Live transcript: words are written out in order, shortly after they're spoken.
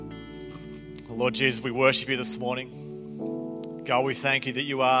Lord Jesus, we worship you this morning. God, we thank you that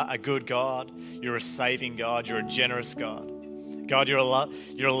you are a good God. You're a saving God. You're a generous God. God, you're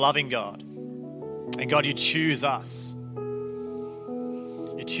a loving God. And God, you choose us.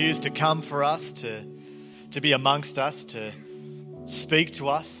 You choose to come for us, to be amongst us, to speak to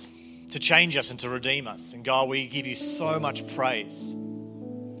us, to change us and to redeem us. And God, we give you so much praise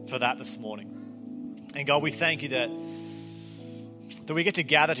for that this morning. And God, we thank you that we get to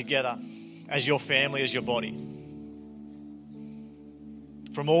gather together as your family, as your body,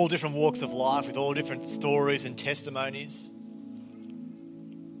 from all different walks of life, with all different stories and testimonies.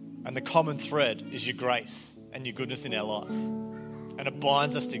 And the common thread is your grace and your goodness in our life. And it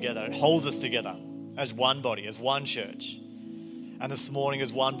binds us together. It holds us together as one body, as one church. And this morning,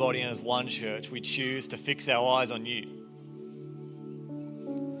 as one body and as one church, we choose to fix our eyes on you.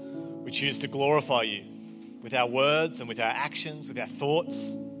 We choose to glorify you with our words and with our actions, with our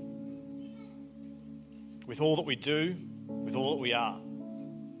thoughts, with all that we do, with all that we are.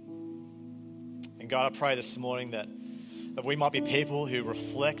 And God, I pray this morning that we might be people who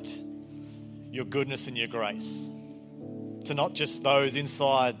reflect your goodness and your grace to not just those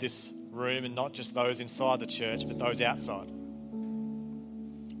inside this room and not just those inside the church, but those outside.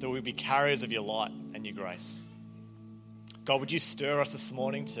 That we be carriers of your light and your grace. God, would you stir us this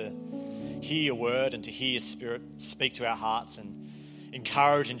morning to hear your word and to hear your spirit speak to our hearts and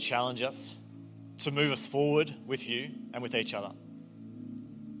encourage and challenge us to move us forward with you and with each other.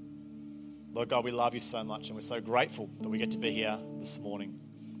 Lord God, we love you so much and we're so grateful that we get to be here this morning.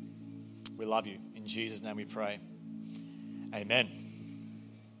 We love you. In Jesus' name we pray. Amen.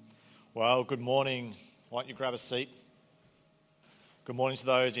 Well, good morning. Why don't you grab a seat? Good morning to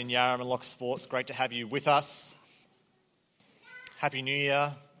those in Yarram and Lock Sports. Great to have you with us. Happy New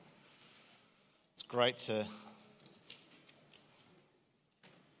Year. It's great to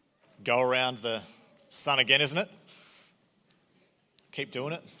go around the sun again, isn't it? Keep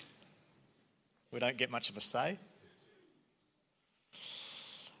doing it. We don't get much of a say.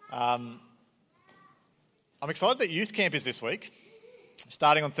 I'm excited that youth camp is this week,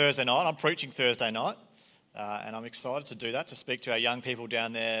 starting on Thursday night. I'm preaching Thursday night, and I'm excited to do that, to speak to our young people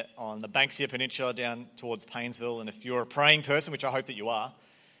down there on the Banksia Peninsula, down towards Paynesville. And if you're a praying person, which I hope that you are,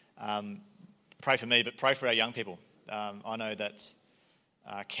 pray for me, but pray for our young people. I know that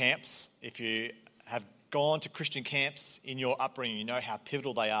camps, if you have gone to Christian camps in your upbringing, you know how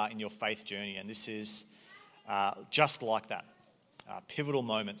pivotal they are in your faith journey. And this is just like that. Pivotal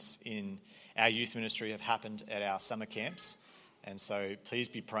moments in our youth ministry have happened at our summer camps. And so please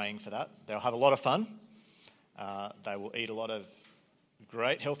be praying for that. They'll have a lot of fun. They will eat a lot of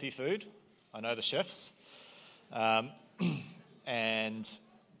great healthy food. I know the chefs. And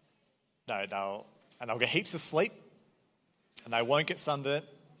they'll get heaps of sleep. And they won't get sunburnt.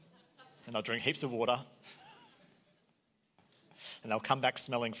 And they'll drink heaps of water. And they'll come back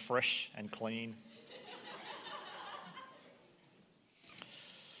smelling fresh and clean.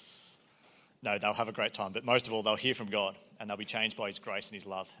 No, they'll have a great time. But most of all, they'll hear from God. And they'll be changed by his grace and his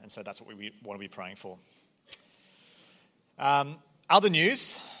love. And so that's what we want to be praying for. Other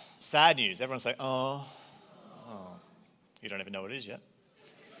news, sad news. Everyone say, oh. You don't even know what it is yet.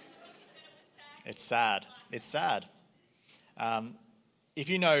 It's sad. It's sad. If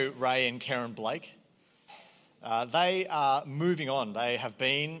you know Ray and Karen Blake, they are moving on. They have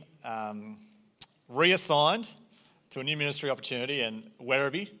been reassigned to a new ministry opportunity in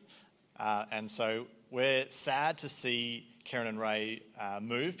Werribee. And so we're sad to see Karen and Ray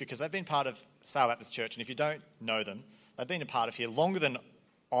move, because they've been part of Sale Baptist Church. And if you don't know them, they've been a part of here longer than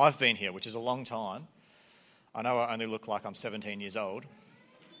I've been here, which is a long time. I know I only look like I'm 17 years old,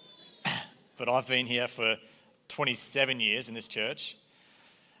 but I've been here for 27 years in this church.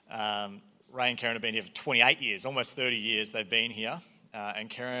 Ray and Karen have been here for 28 years, almost 30 years they've been here. And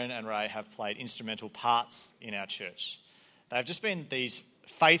Karen and Ray have played instrumental parts in our church. They've just been these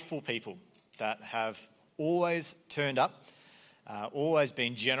faithful people that have always turned up, always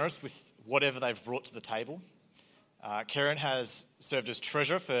been generous with whatever they've brought to the table. Karen has served as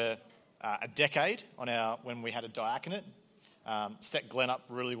treasurer for a decade when we had a diaconate. Set Glenn up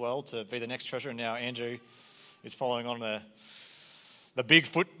really well to be the next treasurer, and now Andrew is following on the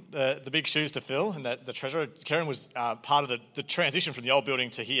big shoes to fill, and that the treasurer. Karen was part of the transition from the old building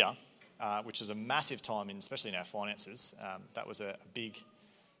to here, which was a massive time, especially in our finances. That was a big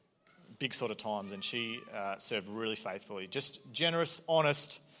sort of times, and she served really faithfully. Just generous,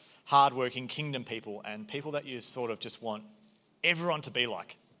 honest, hardworking kingdom people, and people that you sort of just want everyone to be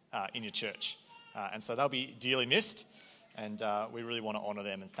like in your church. And so they'll be dearly missed, and we really want to honour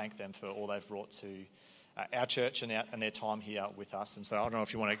them and thank them for all they've brought to our church and their time here with us. And so I don't know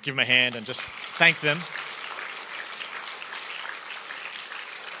if you want to give them a hand and just thank them.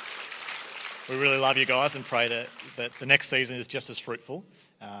 We really love you guys and pray that the next season is just as fruitful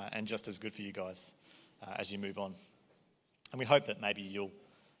and just as good for you guys as you move on. And we hope that maybe you'll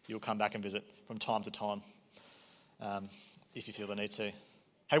come back and visit from time to time if you feel the need to.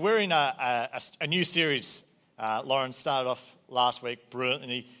 Hey, we're in a new series. Lauren started off last week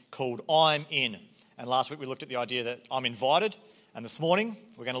brilliantly called I'm In. And last week we looked at the idea that I'm invited. And this morning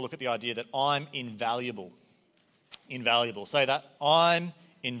we're going to look at the idea that I'm invaluable. Invaluable. Say that. I'm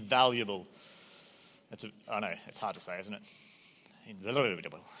invaluable. I know, it's hard to say, isn't it?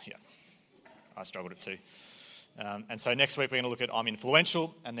 Invaluable. Yeah, I struggled it too. And so next week we're going to look at I'm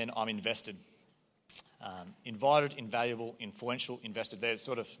influential and then I'm invested. Invited, invaluable, influential, invested. They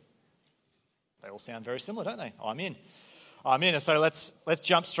all sound very similar, don't they? I'm in. And so let's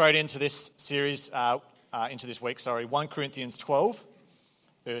jump straight into this series, into this week. 1 Corinthians 12,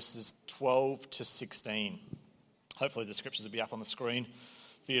 verses 12 to 16. Hopefully the scriptures will be up on the screen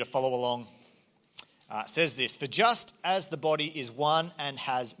for you to follow along. It says this: "For just as the body is one and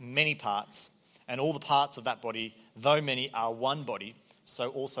has many parts, and all the parts of that body, though many, are one body, so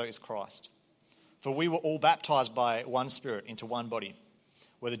also is Christ. For we were all baptized by one Spirit into one body,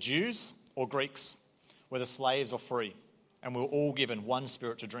 whether Jews or Greeks, whether slaves or free, and we were all given one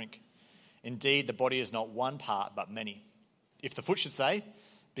Spirit to drink. Indeed, the body is not one part, but many. If the foot should say,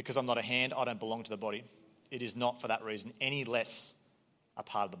 'Because I'm not a hand, I don't belong to the body,' it is not for that reason any less a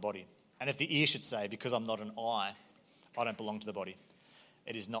part of the body. And if the ear should say, 'Because I'm not an eye, I don't belong to the body,'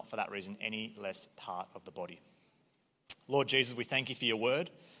 it is not for that reason any less part of the body." Lord Jesus, we thank you for your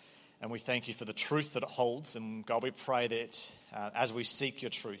word, and we thank you for the truth that it holds. And God, we pray that as we seek your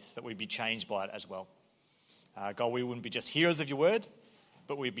truth, that we'd be changed by it as well. God, we wouldn't be just hearers of your word,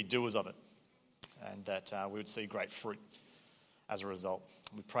 but we'd be doers of it, and that we would see great fruit as a result.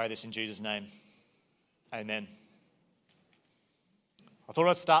 We pray this in Jesus' name. Amen. I thought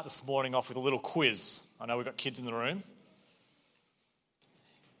I'd start this morning off with a little quiz. I know we've got kids in the room.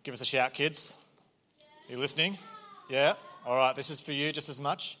 Give us a shout, kids. Are you listening? Yeah? All right, this is for you just as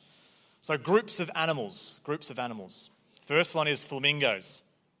much. So groups of animals. First one is flamingos.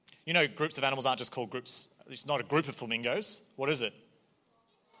 You know, groups of animals aren't just called groups. It's not a group of flamingos. What is it?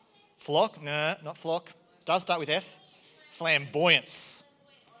 Flock? No, not flock. It does start with F. Flamboyance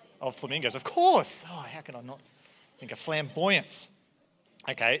of flamingos. Of course. Oh, how can I not think of flamboyance?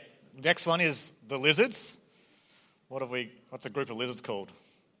 Okay, next one is the lizards. What's a group of lizards called?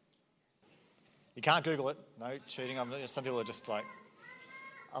 You can't Google it. No cheating. Some people are just like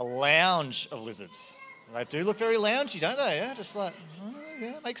a lounge of lizards. They do look very loungy, don't they? Yeah, just like, oh,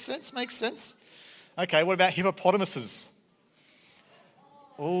 yeah, makes sense. Okay, what about hippopotamuses?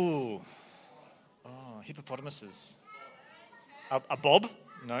 Oh, hippopotamuses. A bob?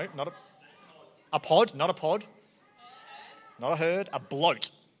 No, not a pod, not a pod. Not a herd, a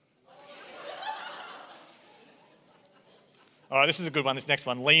bloat. All right, this is a good one, this next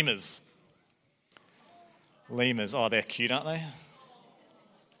one, lemurs. Lemurs, oh, they're cute, aren't they?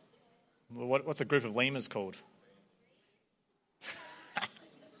 What's a group of lemurs called?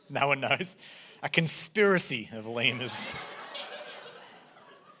 No one knows. A conspiracy of lemurs.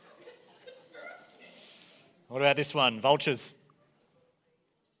 What about this one? Vultures.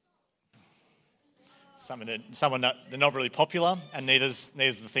 They're not really popular, and neither's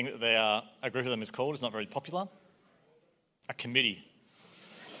the thing that a group of them is called. It's not very popular. A committee.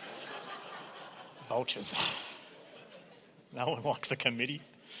 Vultures. No one likes a committee.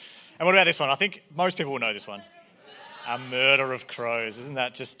 And what about this one? I think most people will know this one. A murder of crows. Isn't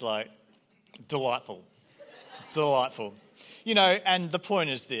that just like delightful? Delightful. You know, and the point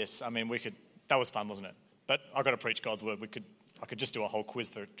is this. I mean, that was fun, wasn't it? But I've got to preach God's word. I could just do a whole quiz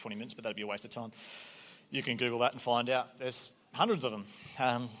for 20 minutes, but that'd be a waste of time. You can Google that and find out. There's hundreds of them,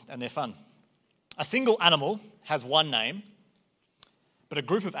 and they're fun. A single animal has one name, but a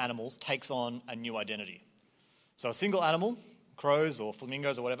group of animals takes on a new identity. So a single animal, crows or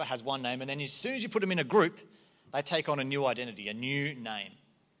flamingos or whatever, has one name, and then as soon as you put them in a group, they take on a new identity, a new name.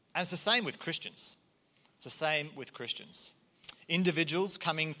 And it's the same with Christians. Individuals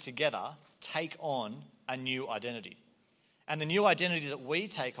coming together take on a new identity. And the new identity that we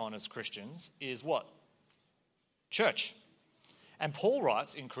take on as Christians is what? Church. And Paul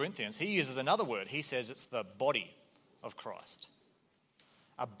writes in Corinthians, he uses another word. He says it's the body of Christ.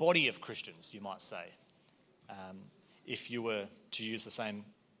 A body of Christians, you might say, if you were to use the same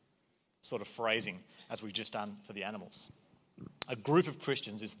sort of phrasing as we've just done for the animals. A group of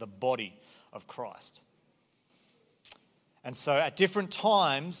Christians is the body of Christ. And so at different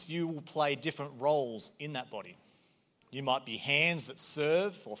times, you will play different roles in that body. You might be hands that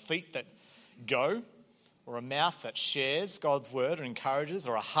serve, or feet that go, or a mouth that shares God's word and encourages,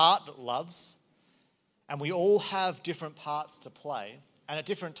 or a heart that loves. And we all have different parts to play. And at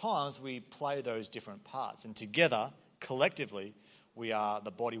different times, we play those different parts. And together, collectively, we are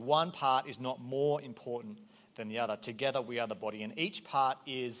the body. One part is not more important than the other. Together, we are the body. And each part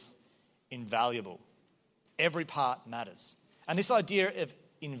is invaluable. Every part matters. And this idea of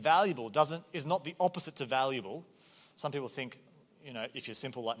invaluable is not the opposite to valuable. Some people think, if you're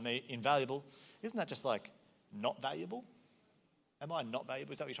simple like me, invaluable. Isn't that just like not valuable? Am I not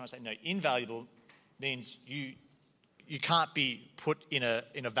valuable? Is that what you're trying to say? No, invaluable means you can't be put in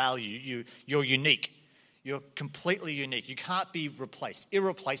a value. You're unique. You're completely unique. You can't be replaced.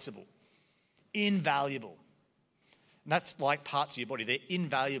 Irreplaceable. Invaluable. And that's like parts of your body. They're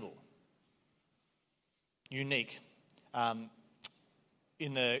invaluable. Unique.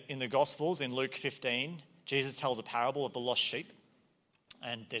 In the Gospels, in Luke 15, Jesus tells a parable of the lost sheep.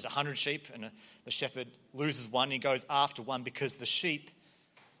 And there's 100 sheep, and the shepherd loses one. He goes after one because the sheep,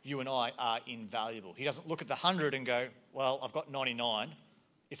 you and I, are invaluable. He doesn't look at the 100 and go, well, I've got 99.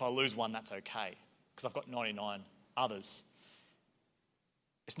 If I lose one, that's okay, because I've got 99 others.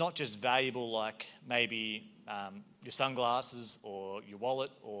 It's not just valuable like maybe your sunglasses or your wallet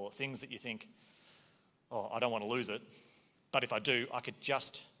or things that you think, oh, I don't want to lose it. But if I do, I could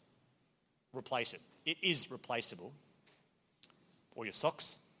just replace it. It is replaceable. Or your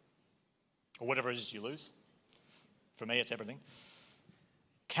socks, or whatever it is you lose. For me, it's everything.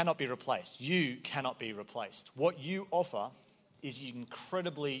 Cannot be replaced. You cannot be replaced. What you offer is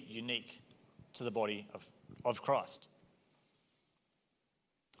incredibly unique to the body of Christ.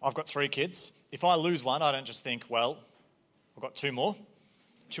 I've got 3 kids. If I lose one, I don't just think, well, I've got 2 more.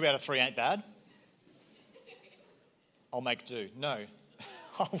 2 out of 3 ain't bad. I'll make do. No,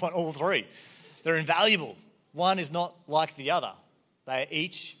 I want all 3. They're invaluable. One is not like the other. They are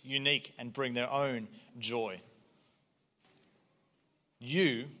each unique and bring their own joy.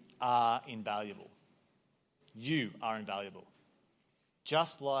 You are invaluable. You are invaluable.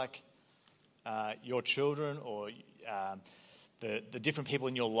 Just like your children or the different people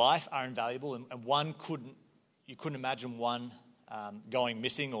in your life are invaluable, and you couldn't imagine one going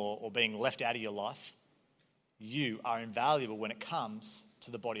missing or being left out of your life. You are invaluable when it comes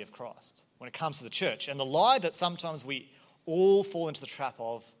to the body of Christ, when it comes to the church. And the lie that sometimes we all fall into the trap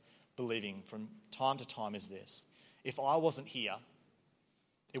of believing from time to time is this: if I wasn't here,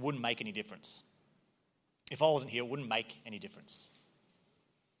 it wouldn't make any difference. If I wasn't here, it wouldn't make any difference.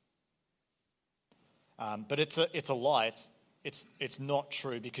 But it's a lie. It's not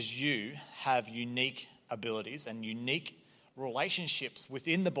true, because you have unique abilities and unique relationships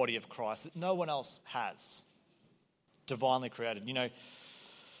within the body of Christ that no one else has. Divinely created.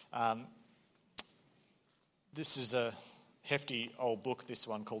 This is a hefty old book, this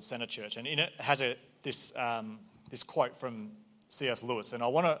one, called Center Church, and in it has this quote from C.S. Lewis, and I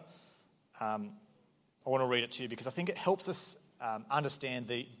want to read it to you because I think it helps us understand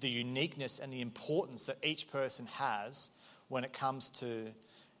the uniqueness and the importance that each person has when it comes to,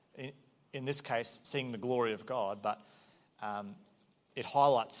 in this case, seeing the glory of God, but it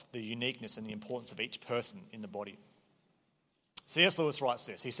highlights the uniqueness and the importance of each person in the body. C.S. Lewis writes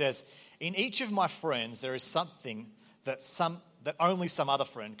this. He says, "In each of my friends there is something that only some other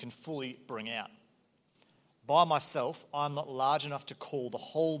friend can fully bring out. By myself, I am not large enough to call the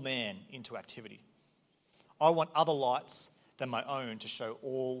whole man into activity. I want other lights than my own to show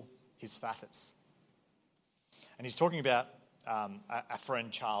all his facets." And he's talking about a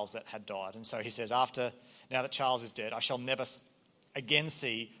friend, Charles, that had died. And so he says, now that Charles is dead, I shall never again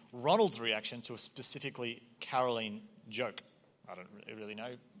see Ronald's reaction to a specifically Caroline joke. I don't really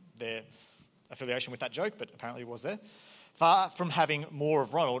know their affiliation with that joke, but apparently it was there. Far from having more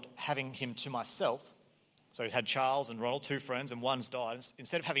of Ronald, having him to myself. So he's had Charles and Ronald, 2 friends, and one's died.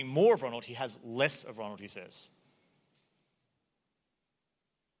 Instead of having more of Ronald, he has less of Ronald, he says.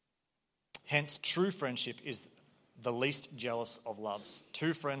 Hence, true friendship is the least jealous of loves.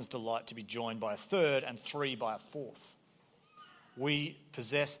 2 friends delight to be joined by a third, and 3 by a fourth. We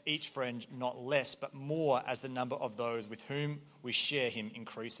possess each friend not less, but more, as the number of those with whom we share him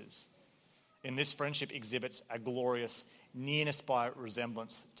increases. In this, friendship exhibits a glorious nearness by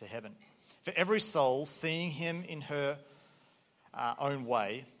resemblance to heaven. For every soul, seeing him in her own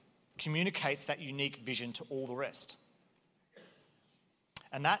way, communicates that unique vision to all the rest.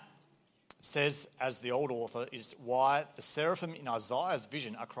 And that says, as the old author, is why the seraphim in Isaiah's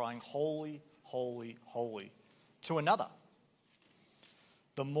vision are crying, "Holy, holy, holy," to another.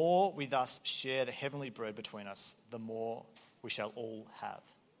 The more we thus share the heavenly bread between us, the more we shall all have.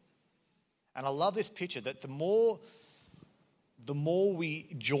 And I love this picture that the more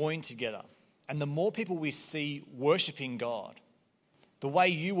we join together and the more people we see worshipping God, the way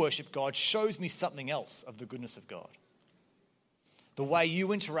you worship God shows me something else of the goodness of God. The way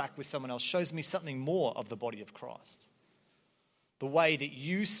you interact with someone else shows me something more of the body of Christ. The way that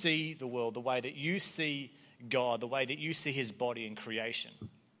you see the world, the way that you see God, the way that you see his body in creation,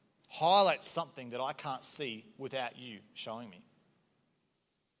 highlights something that I can't see without you showing me.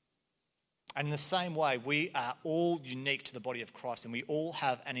 And in the same way, we are all unique to the body of Christ, and we all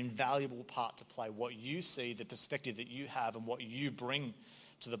have an invaluable part to play. What you see, the perspective that you have, and what you bring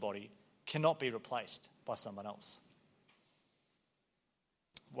to the body cannot be replaced by someone else.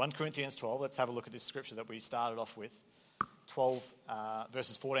 1 Corinthians 12, let's have a look at this scripture that we started off with. 12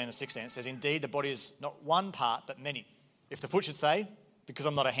 verses 14 and 16, it says, "Indeed, the body is not one part, but many. If the foot should say, because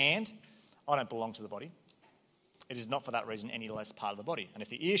I'm not a hand, I don't belong to the body, it is not for that reason any less part of the body. And if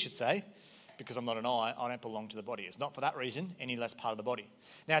the ear should say, because I'm not an eye, I don't belong to the body, it's not for that reason any less part of the body."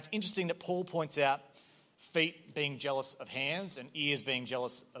 Now, it's interesting that Paul points out feet being jealous of hands and ears being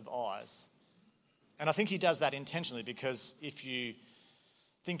jealous of eyes. And I think he does that intentionally because if you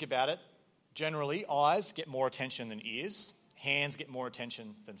think about it, generally eyes get more attention than ears, hands get more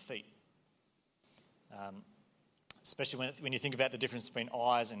attention than feet. Especially when you think about the difference between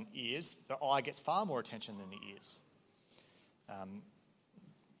eyes and ears, the eye gets far more attention than the ears.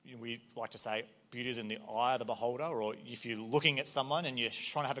 We like to say beauty is in the eye of the beholder, or if you're looking at someone and you're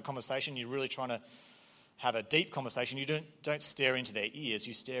trying to have a conversation, you're really trying to have a deep conversation, you don't stare into their ears,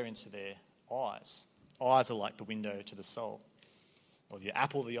 you stare into their eyes. Eyes are like the window to the soul, or the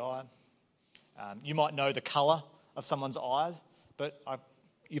apple of the eye. You might know the colour of someone's eyes, but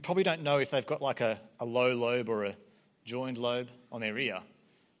you probably don't know if they've got like a low lobe or a joined lobe on their ear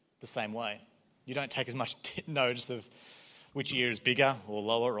the same way. You don't take as much notice of which ear is bigger or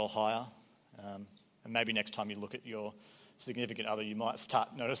lower or higher. And maybe next time you look at your significant other, you might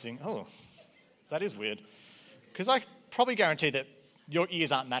start noticing, oh, that is weird. Because I probably guarantee that your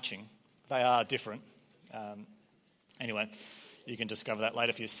ears aren't matching. They are different. Anyway, you can discover that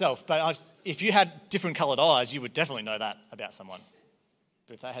later for yourself. But if you had different coloured eyes, you would definitely know that about someone.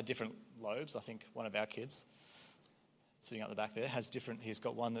 But if they had different lobes, I think one of our kids sitting up the back there has different. He's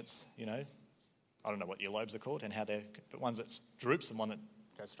got one that's, I don't know what your lobes are called and how they're, but one's that droops and one that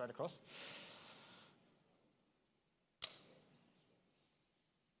goes straight across.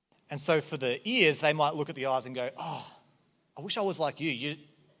 And so for the ears, they might look at the eyes and go, oh, I wish I was like you.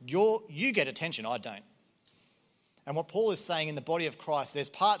 You get attention, I don't. And what Paul is saying in the body of Christ, there's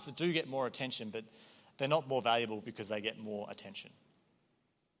parts that do get more attention, but they're not more valuable because they get more attention.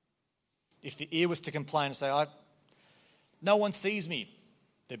 If the ear was to complain and say, no one sees me,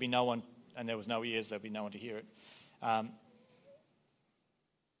 there'd be no one, and there was no ears, there'd be no one to hear it.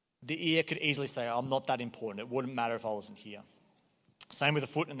 The ear could easily say, I'm not that important. It wouldn't matter if I wasn't here. Same with the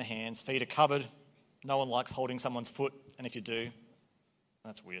foot and the hands. Feet are covered. No one likes holding someone's foot, and if you do,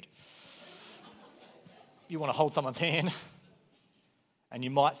 that's weird. You want to hold someone's hand, and you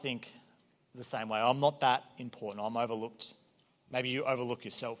might think the same way, I'm not that important, I'm overlooked. Maybe you overlook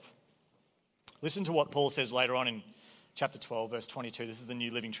yourself. Listen to what Paul says later on in chapter 12, verse 22. This is the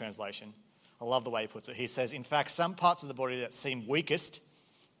New Living Translation. I love the way he puts it. He says, in fact, some parts of the body that seem weakest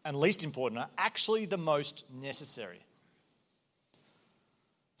and least important are actually the most necessary.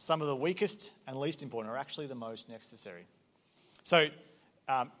 Some of the weakest and least important are actually the most necessary. So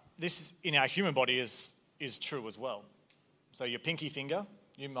this in our human body is true as well. So your pinky finger,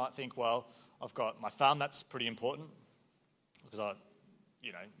 you might think, well, I've got my thumb, that's pretty important because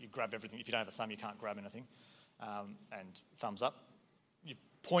you grab everything. If you don't have a thumb, you can't grab anything. And thumbs up. You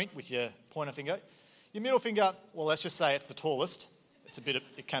point with your pointer finger. Your middle finger, well, let's just say it's the tallest.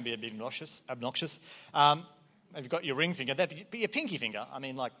 It can be a bit obnoxious. You've got your ring finger, that'd be your pinky finger. I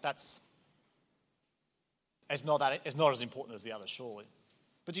mean, it's not as important as the others, surely.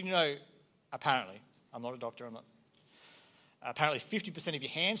 But do you know, apparently, I'm not a doctor, apparently 50% of your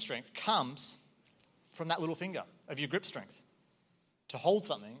hand strength comes from that little finger, of your grip strength. To hold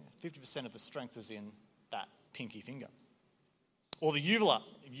something, 50% of the strength is in that pinky finger. Or the uvula.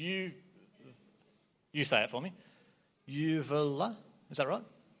 You say it for me. Uvula. Is that right?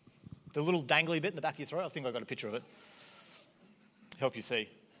 The little dangly bit in the back of your throat. I think I've got a picture of it. Help you see.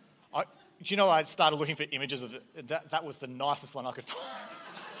 I started looking for images of it. That was the nicest one I could find.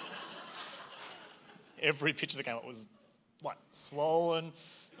 Every picture that came up was, swollen,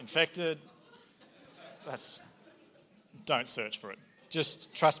 infected. Don't search for it.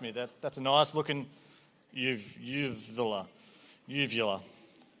 Just trust me, that's a nice looking uvula.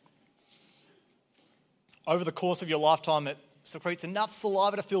 Over the course of your lifetime, it secretes enough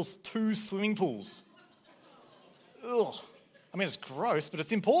saliva to fill 2 swimming pools. Ugh. I mean, it's gross, but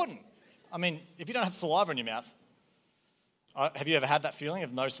it's important. I mean, if you don't have saliva in your mouth, have you ever had that feeling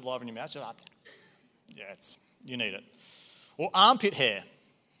of no saliva in your mouth? You're like, yeah, you need it. Or armpit hair.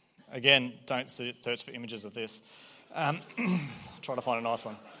 Again, don't search for images of this. Try to find a nice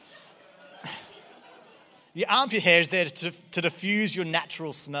one. Your armpit hair is there to diffuse your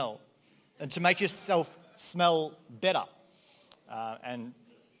natural smell and to make yourself smell better and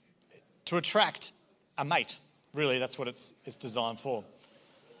to attract a mate. Really, that's what it's designed for.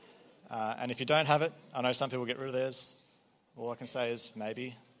 And if you don't have it, I know some people get rid of theirs. All I can say is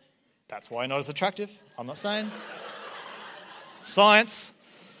maybe that's why you're not as attractive. I'm not saying. Science.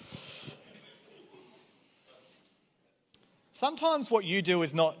 Sometimes what you do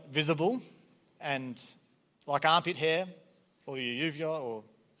is not visible, and like armpit hair or your uvula, or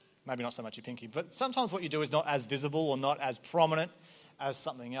maybe not so much your pinky, but sometimes what you do is not as visible or not as prominent as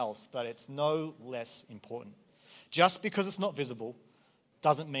something else, but it's no less important. Just because it's not visible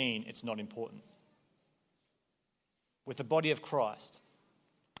doesn't mean it's not important. With the body of Christ,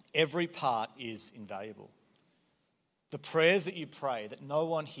 every part is invaluable. The prayers that you pray that no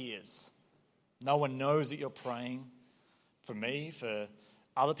one hears, no one knows that you're praying for me, for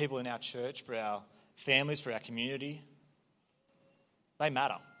other people in our church, for our families, for our community, they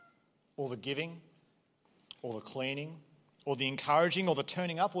matter. Or the giving, or the cleaning, or the encouraging, or the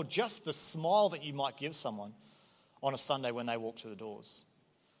turning up, or just the smile that you might give someone on a Sunday when they walk through the doors.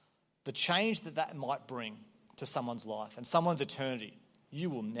 The change that might bring to someone's life and someone's eternity, you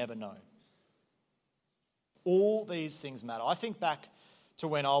will never know. All these things matter. I think back to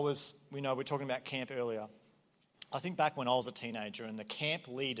when we were talking about camp earlier. I think back when I was a teenager and the camp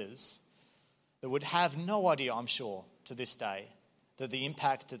leaders that would have no idea, I'm sure, to this day, that the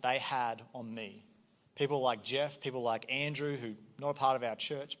impact that they had on me. People like Jeff, people like Andrew, who not a part of our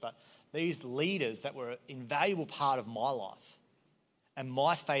church, but these leaders that were an invaluable part of my life and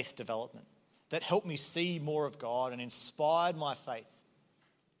my faith development that helped me see more of God and inspired my faith.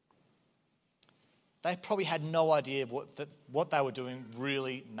 They probably had no idea what they were doing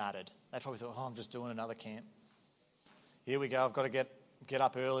really mattered. They probably thought, I'm just doing another camp. Here we go, I've got to get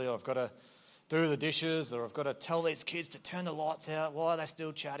up early, or I've got to do the dishes, or I've got to tell these kids to turn the lights out. Why are they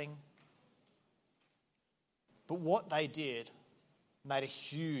still chatting? But what they did made a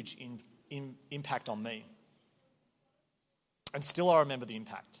huge impact on me. And still I remember the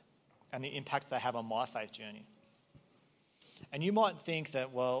impact and the impact they have on my faith journey. And you might think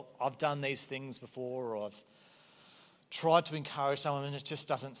that, well, I've done these things before, or I've tried to encourage someone and it just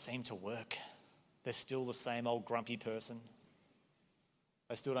doesn't seem to work. They're still the same old grumpy person.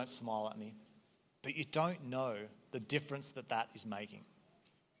 They still don't smile at me. But you don't know the difference that is making.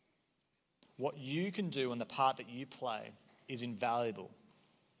 What you can do and the part that you play is invaluable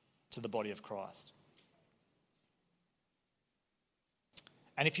to the body of Christ.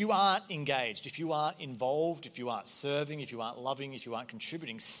 And if you aren't engaged, if you aren't involved, if you aren't serving, if you aren't loving, if you aren't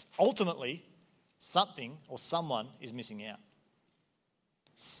contributing, ultimately something or someone is missing out.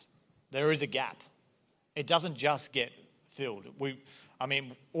 There is a gap. It doesn't just get filled.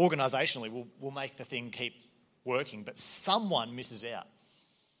 Organisationally, we'll make the thing keep working, but someone misses out.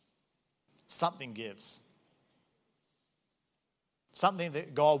 Something gives. Something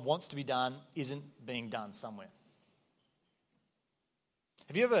that God wants to be done isn't being done somewhere.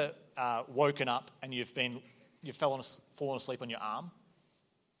 Have you ever woken up and you've fallen asleep on your arm,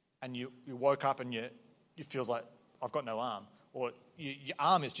 and you woke up and you feels like I've got no arm, or your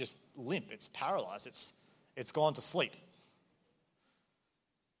arm is just limp, it's paralysed, it's gone to sleep,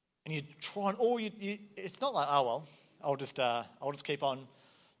 and you try and it's not like, oh well, I'll just keep on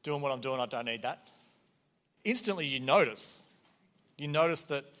doing what I'm doing. I don't need that. Instantly, you notice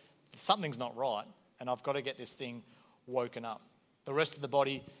that something's not right, and I've got to get this thing woken up. The rest of the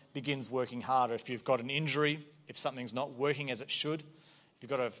body begins working harder. If you've got an injury, if something's not working as it should, if you've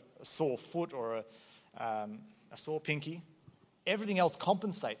got a sore foot or a sore pinky, everything else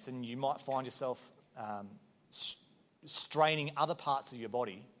compensates, and you might find yourself straining other parts of your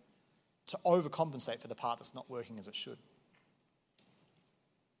body to overcompensate for the part that's not working as it should.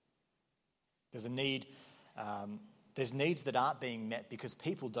 There's a need. There's needs that aren't being met because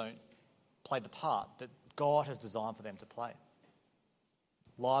people don't play the part that God has designed for them to play.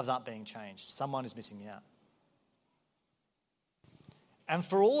 Lives aren't being changed. Someone is missing out. And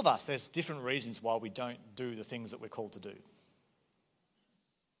for all of us, there's different reasons why we don't do the things that we're called to do.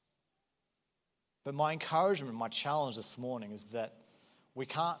 But my encouragement, my challenge this morning is that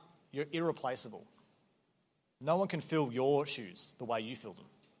you're irreplaceable. No one can fill your shoes the way you fill them.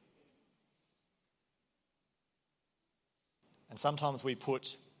 And sometimes we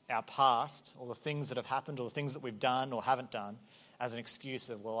put our past, or the things that have happened, or the things that we've done or haven't done, as an excuse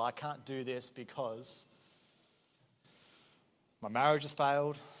of, well, I can't do this because my marriage has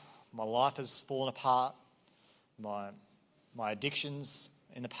failed, my life has fallen apart, my addictions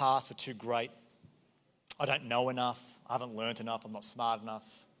in the past were too great, I don't know enough, I haven't learnt enough, I'm not smart enough,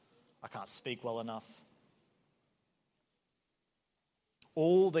 I can't speak well enough.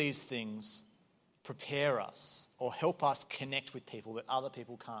 All these things prepare us or help us connect with people that other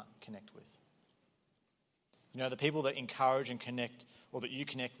people can't connect with. You know, the people that encourage and connect, or that you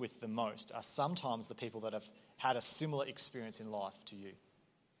connect with the most, are sometimes the people that have had a similar experience in life to you.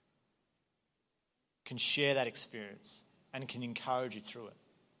 Can share that experience and can encourage you through it.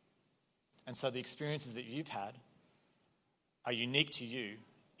 And so the experiences that you've had are unique to you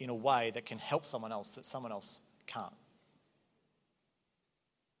in a way that can help someone else that someone else can't.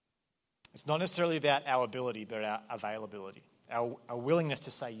 It's not necessarily about our ability, but our availability. Our willingness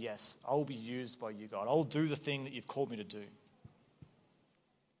to say, yes, I'll be used by you, God. I'll do the thing that you've called me to do.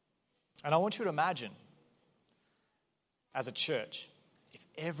 And I want you to imagine, as a church, if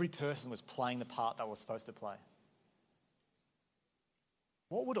every person was playing the part that was supposed to play.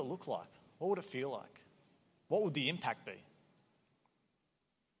 What would it look like? What would it feel like? What would the impact be?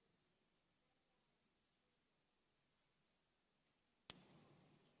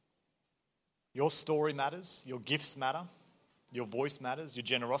 Your story matters, your gifts matter, your voice matters, your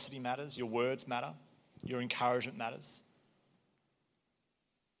generosity matters, your words matter, your encouragement matters.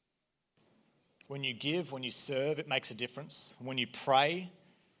 When you give, when you serve, it makes a difference. When you pray,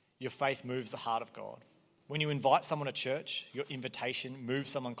 your faith moves the heart of God. When you invite someone to church, your invitation moves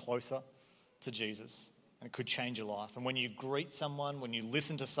someone closer to Jesus, and it could change your life. And when you greet someone, when you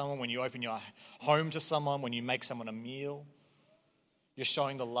listen to someone, when you open your home to someone, when you make someone a meal, you're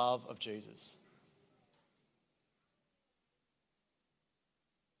showing the love of Jesus.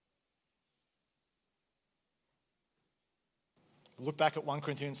 Look back at 1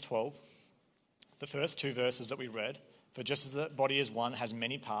 Corinthians 12, the first two verses that we read. For just as the body is one, has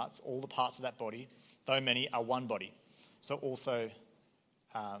many parts, all the parts of that body, though many, are one body. So also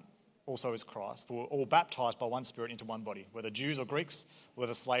is Christ. For we're all baptized by one Spirit into one body. Whether Jews or Greeks,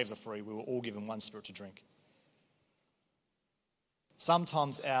 whether slaves or free, we were all given one Spirit to drink.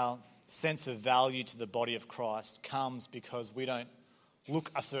 Sometimes our sense of value to the body of Christ comes because we don't look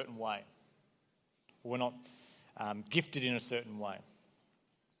a certain way. We're not gifted in a certain way.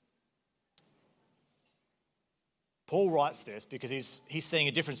 Paul writes this because he's seeing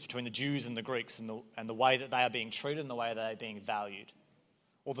a difference between the Jews and the Greeks and the way that they are being treated and the way they are being valued,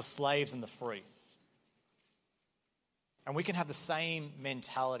 or the slaves and the free. And we can have the same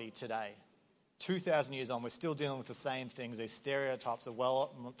mentality today. 2,000 years on, we're still dealing with the same things, these stereotypes of,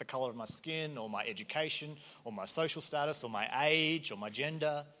 well, the colour of my skin, or my education, or my social status, or my age, or my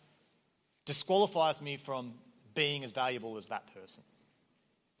gender, disqualifies me from being as valuable as that person.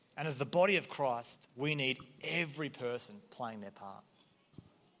 And as the body of Christ, we need every person playing their part.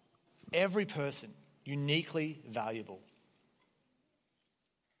 Every person uniquely valuable.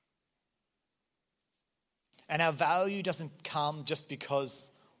 And our value doesn't come just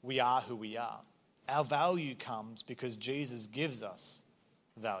because we are who we are. Our value comes because Jesus gives us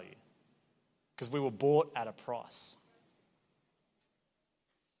value. Because we were bought at a price.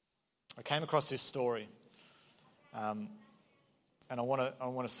 I came across this story. And I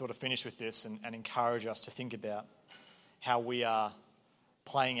want to sort of finish with this and encourage us to think about how we are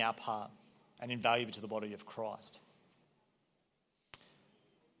playing our part and invaluable to the body of Christ.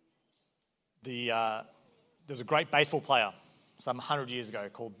 There's a great baseball player some 100 years ago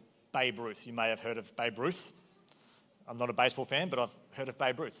called Babe Ruth. You may have heard of Babe Ruth. I'm not a baseball fan, but I've heard of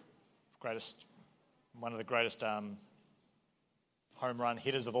Babe Ruth. One of the greatest home run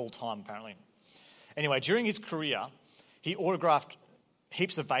hitters of all time, apparently. Anyway, during his career, he autographed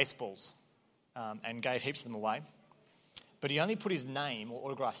heaps of baseballs and gave heaps of them away. But he only put his name or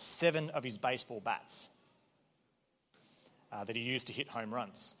autographed 7 of his baseball bats that he used to hit home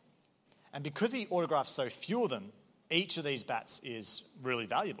runs. And because he autographed so few of them, each of these bats is really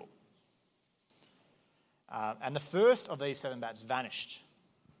valuable. And the first of these 7 bats vanished,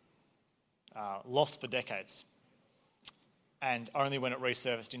 lost for decades. And only when it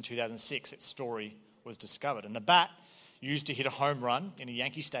resurfaced in 2006, its story was discovered. And the bat used to hit a home run in a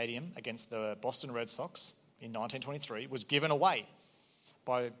Yankee Stadium against the Boston Red Sox in 1923 was given away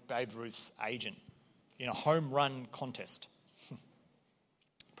by Babe Ruth's agent in a home run contest.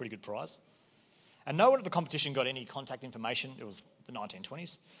 Pretty good prize. And no one at the competition got any contact information. It was the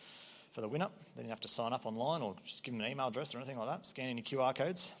 1920s for the winner. They didn't have to sign up online or just give them an email address or anything like that, scan any QR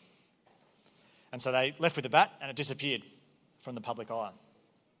codes. And so they left with the bat and it disappeared from the public eye.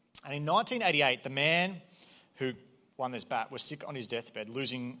 And in 1988, the man who won this bat was sick on his deathbed,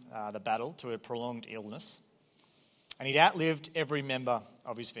 losing the battle to a prolonged illness. And he'd outlived every member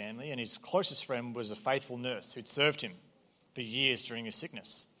of his family, and his closest friend was a faithful nurse who'd served him for years during his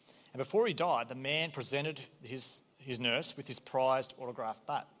sickness. And before he died, the man presented his nurse with his prized autographed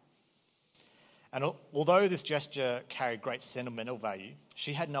bat. And although this gesture carried great sentimental value,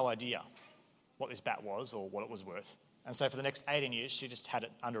 she had no idea what this bat was or what it was worth. And so for the next 18 years, she just had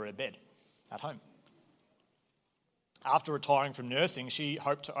it under her bed at home. After retiring from nursing, she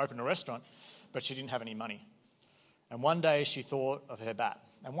hoped to open a restaurant, but she didn't have any money. And one day she thought of her bat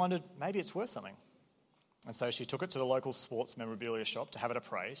and wondered, maybe it's worth something. And so she took it to the local sports memorabilia shop to have it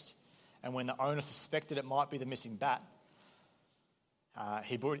appraised. And when the owner suspected it might be the missing bat,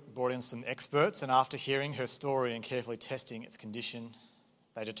 he brought in some experts, and after hearing her story and carefully testing its condition,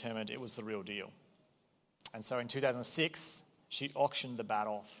 they determined it was the real deal. And so in 2006, she auctioned the bat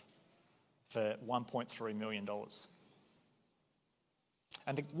off for $1.3 million.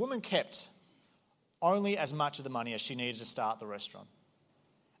 And the woman kept only as much of the money as she needed to start the restaurant.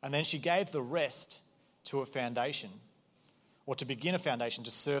 And then she gave the rest to a foundation, or to begin a foundation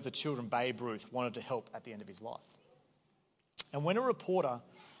to serve the children Babe Ruth wanted to help at the end of his life. And when a reporter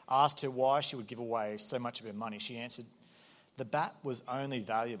asked her why she would give away so much of her money, she answered, the bat was only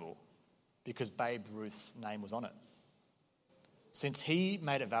valuable because Babe Ruth's name was on it. Since he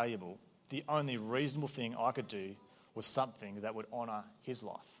made it valuable, the only reasonable thing I could do was something that would honour his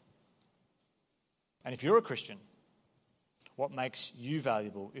life. And if you're a Christian, what makes you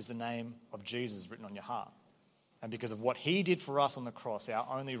valuable is the name of Jesus written on your heart. And because of what he did for us on the cross, our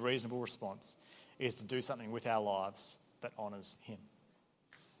only reasonable response is to do something with our lives that honours him.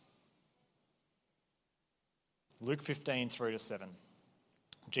 Luke 15, 3-7.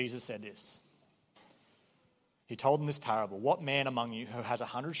 Jesus said this. He told them this parable. What man among you who has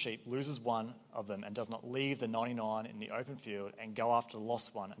 100 sheep loses one of them and does not leave the 99 in the open field and go after the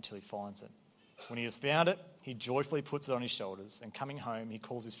lost one until he finds it? When he has found it, he joyfully puts it on his shoulders, and coming home, he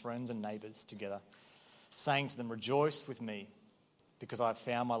calls his friends and neighbours together, saying to them, rejoice with me, because I have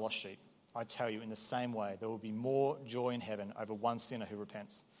found my lost sheep. I tell you, in the same way, there will be more joy in heaven over one sinner who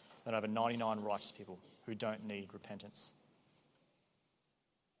repents than over 99 righteous people who don't need repentance.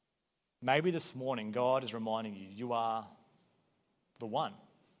 Maybe this morning, God is reminding you, you are the one.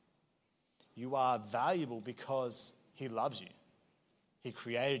 You are valuable because he loves you. He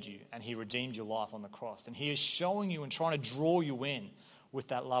created you and he redeemed your life on the cross. And he is showing you and trying to draw you in with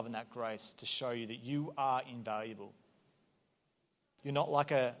that love and that grace to show you that you are invaluable. You're not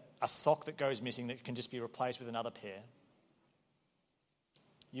like a sock that goes missing that can just be replaced with another pair.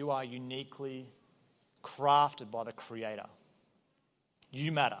 You are uniquely crafted by the Creator.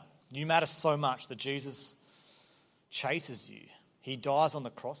 You matter. You matter so much that Jesus chases you. He dies on the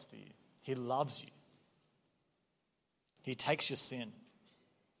cross for you. He loves you. He takes your sin.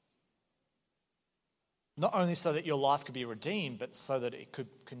 Not only so that your life could be redeemed, but so that it could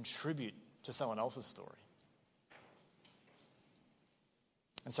contribute to someone else's story.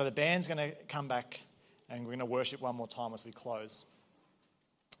 And so the band's going to come back and we're going to worship one more time as we close.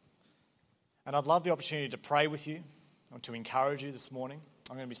 And I'd love the opportunity to pray with you or to encourage you this morning.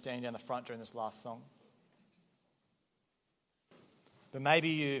 I'm going to be standing down the front during this last song. But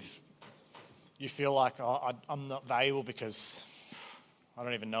maybe you feel like I'm not valuable because I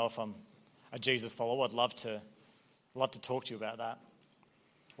don't even know if I'm a Jesus follower. I'd love to talk to you about that.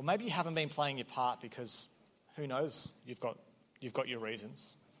 Or maybe you haven't been playing your part because who knows, you've got your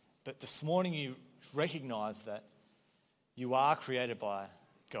reasons. But this morning you recognise that you are created by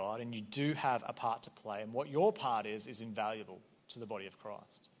God and you do have a part to play. And what your part is invaluable to the body of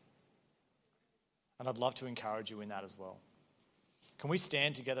Christ. And I'd love to encourage you in that as well. Can we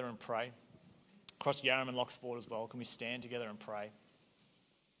stand together and pray? Across Yarram and Locksport as well, can we stand together and pray?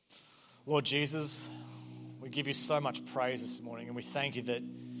 Lord Jesus, we give you so much praise this morning and we thank you that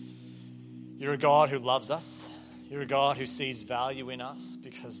you're a God who loves us. You're a God who sees value in us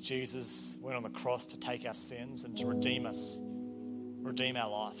because Jesus went on the cross to take our sins and to redeem us, redeem our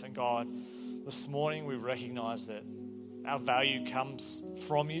life. And God, this morning we recognize that our value comes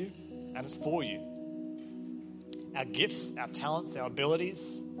from you and it's for you. Our gifts, our talents, our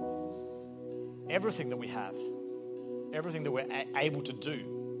abilities, everything that we have, everything that we're able to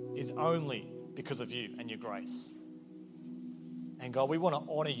do is only because of you and your grace. And God, we want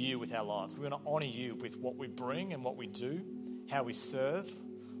to honour you with our lives. We want to honour you with what we bring and what we do, how we serve,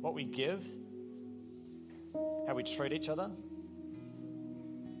 what we give, how we treat each other.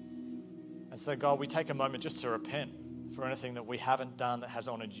 And so, God, we take a moment just to repent for anything that we haven't done that has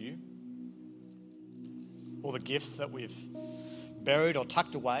honoured you. All the gifts that we've buried or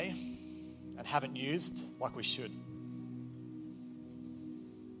tucked away and haven't used like we should.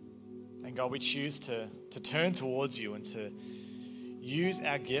 And God, we choose to turn towards you and to use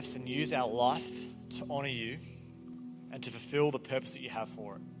our gifts and use our life to honor you and to fulfill the purpose that you have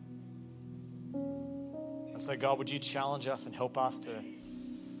for it. And so, God, would you challenge us and help us to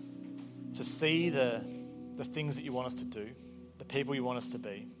see the things that you want us to do, the people you want us to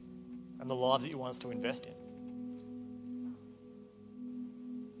be, and the lives that you want us to invest in.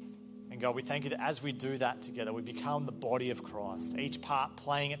 And God, we thank you that as we do that together, we become the body of Christ, each part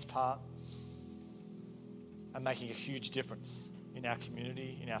playing its part and making a huge difference in our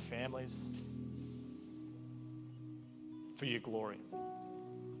community, in our families, for your glory.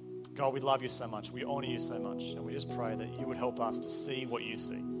 God, we love you so much. We honor you so much. And we just pray that you would help us to see what you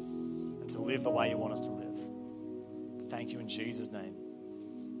see and to live the way you want us to live. Thank you in Jesus' name.